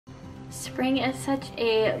Spring is such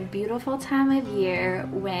a beautiful time of year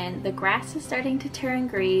when the grass is starting to turn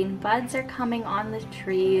green, buds are coming on the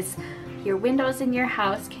trees, your windows in your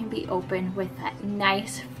house can be open with that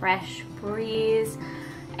nice fresh breeze,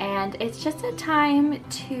 and it's just a time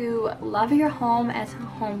to love your home as a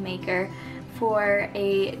homemaker for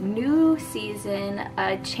a new season,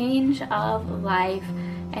 a change of life,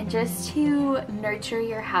 and just to nurture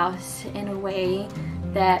your house in a way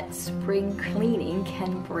that spring cleaning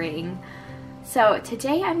can bring. So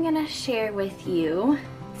today I'm going to share with you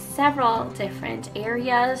several different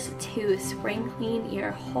areas to spring clean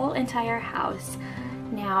your whole entire house.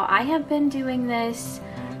 Now, I have been doing this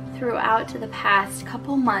throughout the past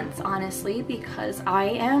couple months, honestly, because I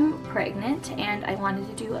am pregnant and I wanted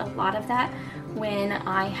to do a lot of that when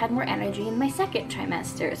I had more energy in my second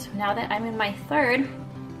trimester. So now that I'm in my third,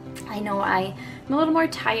 I know I'm a little more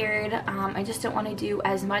tired. I just don't want to do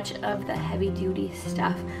as much of the heavy duty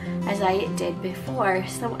stuff as I did before.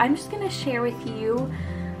 So I'm just going to share with you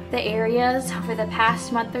the areas over the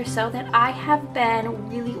past month or so that I have been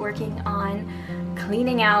really working on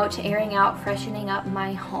cleaning out, airing out, freshening up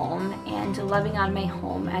my home, and loving on my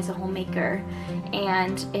home as a homemaker.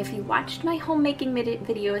 And if you watched my homemaking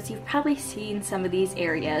videos, you've probably seen some of these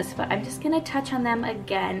areas, but I'm just going to touch on them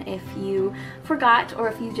again if you forgot or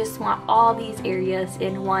if you just want all these areas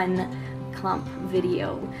in one clump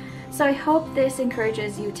video. So I hope this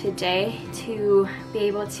encourages you today to be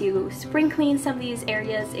able to spring clean some of these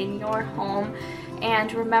areas in your home.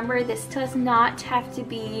 And remember, this does not have to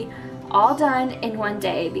be all done in one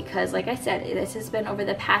day, because like I said, this has been over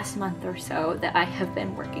the past month or so that I have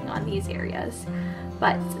been working on these areas.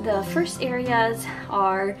 But the first areas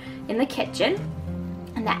are in the kitchen,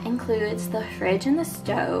 and that includes the fridge and the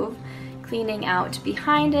stove, cleaning out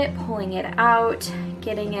behind it, pulling it out,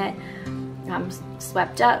 getting it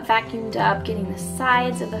swept up, vacuumed up, getting the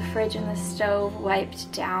sides of the fridge and the stove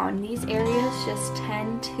wiped down. These areas just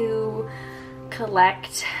tend to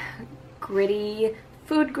collect gritty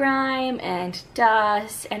food grime and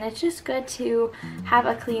dust, and it's just good to have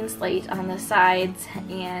a clean slate on the sides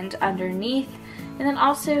and underneath, and then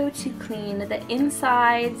also to clean the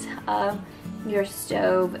insides of your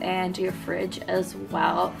stove and your fridge as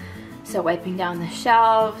well. So wiping down the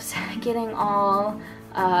shelves, getting all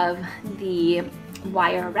of the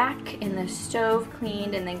wire rack in the stove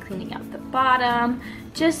cleaned, and then cleaning out the bottom,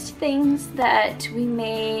 just things that we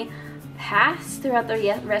may pass throughout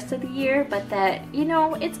the rest of the year, but that, you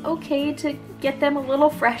know, it's okay to get them a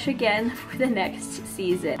little fresh again for the next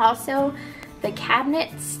season. Also, the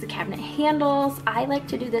cabinets, the cabinet handles, I like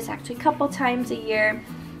to do this actually a couple times a year.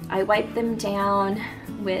 I wipe them down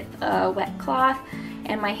with a wet cloth,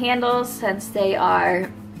 and my handles, since they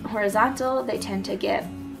are horizontal, they tend to get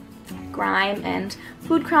grime and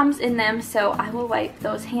food crumbs in them, so I will wipe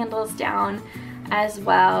those handles down as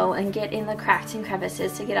well and get in the cracks and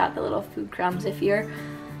crevices to get out the little food crumbs. If your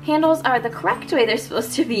handles are the correct way they're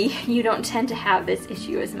supposed to be, you don't tend to have this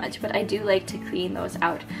issue as much, but I do like to clean those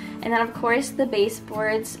out. And then of course the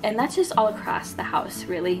baseboards, and that's just all across the house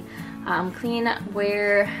really. Clean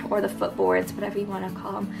where, or the footboards, whatever you want to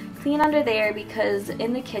call them, clean under there, because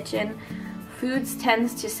in the kitchen foods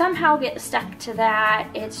tends to somehow get stuck to that.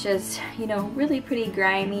 It's just, you know, really pretty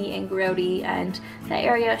grimy and grody, and the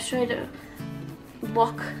area should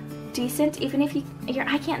look decent even if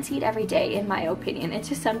I can't see it every day, in my opinion. It's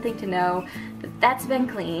just something to know that that's been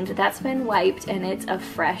cleaned, that's been wiped, and it's a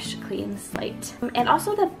fresh clean slate. And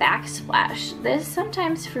also the backsplash. This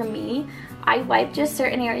sometimes for me, I wipe just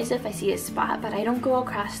certain areas if I see a spot, but I don't go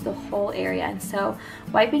across the whole area. And so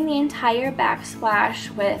wiping the entire backsplash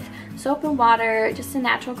with soap and water, just a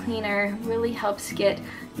natural cleaner, really helps get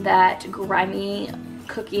that grimy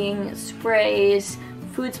cooking sprays,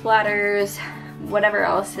 food splatters, whatever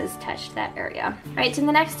else has touched that area. Alright, so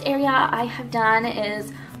the next area I have done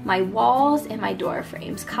is my walls and my door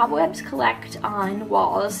frames. Cobwebs collect on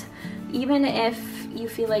walls, even if you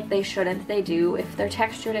feel like they shouldn't, they do. If they're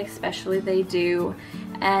textured especially, they do.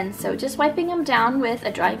 And so just wiping them down with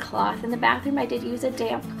a dry cloth. In the bathroom I did use a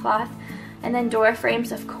damp cloth. And then door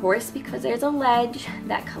frames, of course, because there's a ledge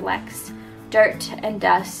that collects dirt and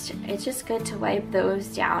dust, it's just good to wipe those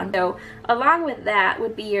down. So along with that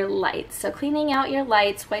would be your lights. So cleaning out your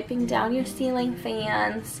lights, wiping down your ceiling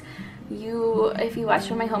fans. If you watch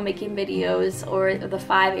one of my homemaking videos, or the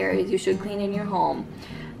 5 areas you should clean in your home,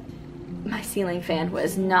 my ceiling fan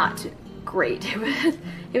was not great.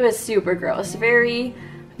 It was super gross, very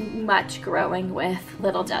much growing with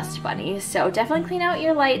little dust bunnies. So definitely clean out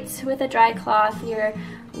your lights with a dry cloth, your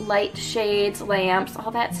light shades, lamps,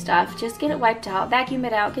 all that stuff. Just get it wiped out, vacuum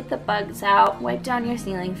it out, get the bugs out, wipe down your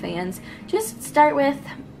ceiling fans. Just start with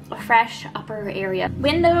a fresh upper area.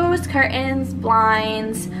 Windows, curtains,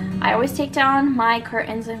 blinds. I always take down my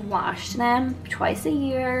curtains and wash them twice a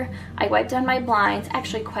year. I wipe down my blinds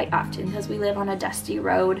actually quite often because we live on a dusty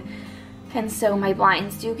road. And so my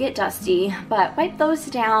blinds do get dusty, but wipe those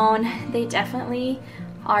down. They definitely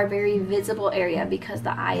are very visible area because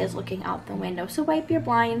the eye is looking out the window. So wipe your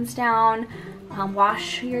blinds down,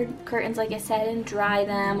 wash your curtains like I said and dry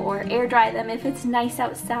them or air dry them if it's nice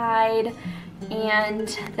outside, and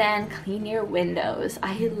then clean your windows.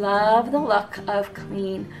 I love the look of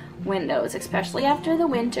clean windows, especially after the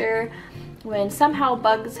winter when somehow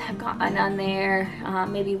bugs have gotten on there,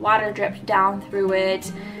 maybe water dripped down through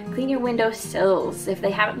it. Clean your window sills if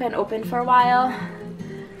they haven't been open for a while.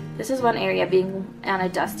 This is one area, being on a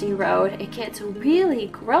dusty road, it gets really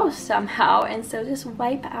gross somehow, and so just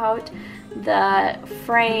wipe out the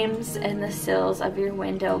frames and the sills of your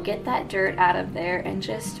window. Get that dirt out of there and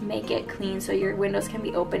just make it clean so your windows can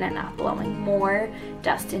be open and not blowing more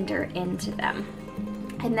dust and dirt into them.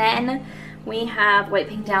 And then we have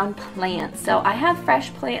wiping down plants. So I have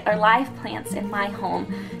fresh plant or live plants in my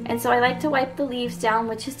home, and so I like to wipe the leaves down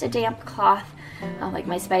with just a damp cloth. Like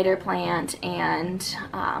my spider plant and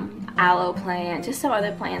aloe plant, just some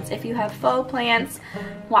other plants. If you have faux plants,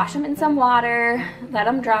 wash them in some water, let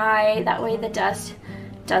them dry. That way the dust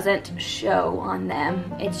doesn't show on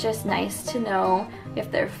them. It's just nice to know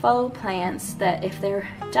if they're faux plants that if they're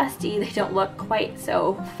dusty, they don't look quite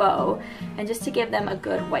so faux, and just to give them a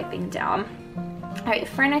good wiping down. Alright,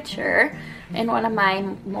 furniture. In one of my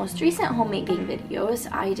most recent homemaking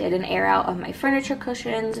videos, I did an air out of my furniture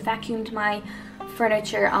cushions, vacuumed my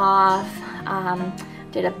furniture off,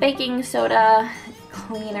 did a baking soda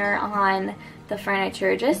cleaner on the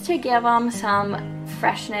furniture just to give them some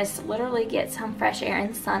freshness, literally get some fresh air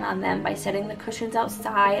and sun on them by setting the cushions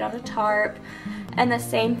outside on a tarp. And the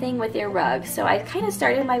same thing with your rugs. So I kind of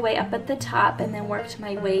started my way up at the top and then worked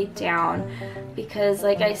my way down because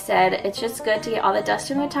like I said, it's just good to get all the dust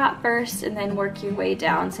from the top first and then work your way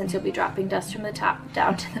down, since you'll be dropping dust from the top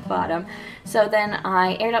down to the bottom. So then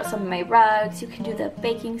I aired out some of my rugs. You can do the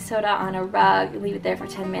baking soda on a rug, leave it there for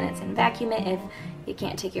 10 minutes and vacuum it if you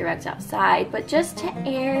can't take your rugs outside. But just to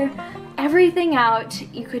air everything out,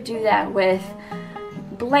 you could do that with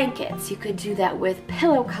blankets, you could do that with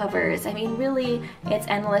pillow covers. I mean, really, it's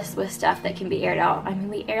endless with stuff that can be aired out. I mean,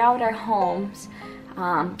 we air out our homes.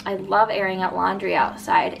 I love airing out laundry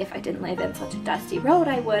outside. If I didn't live in such a dusty road,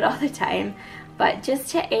 I would all the time. But just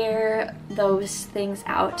to air those things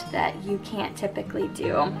out that you can't typically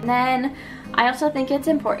do. And then I also think it's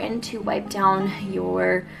important to wipe down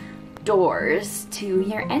your doors to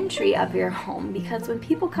your entry of your home, because when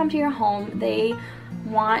people come to your home, they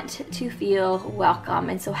want to feel welcome.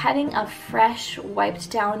 And so having a fresh wiped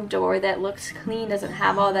down door that looks clean, doesn't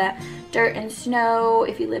have all that dirt and snow,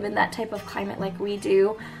 if you live in that type of climate like we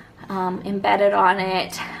do, embedded on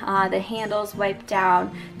it, the handles wiped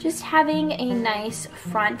down, just having a nice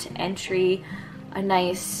front entry, a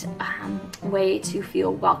nice way to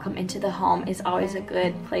feel welcome into the home is always a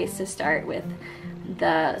good place to start with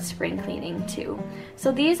the spring cleaning too.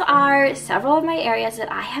 So these are several of my areas that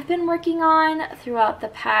I have been working on throughout the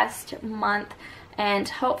past month, and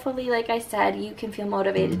hopefully, like I said, you can feel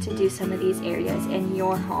motivated to do some of these areas in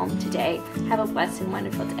your home today. Have a blessed and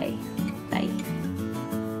wonderful day. Bye.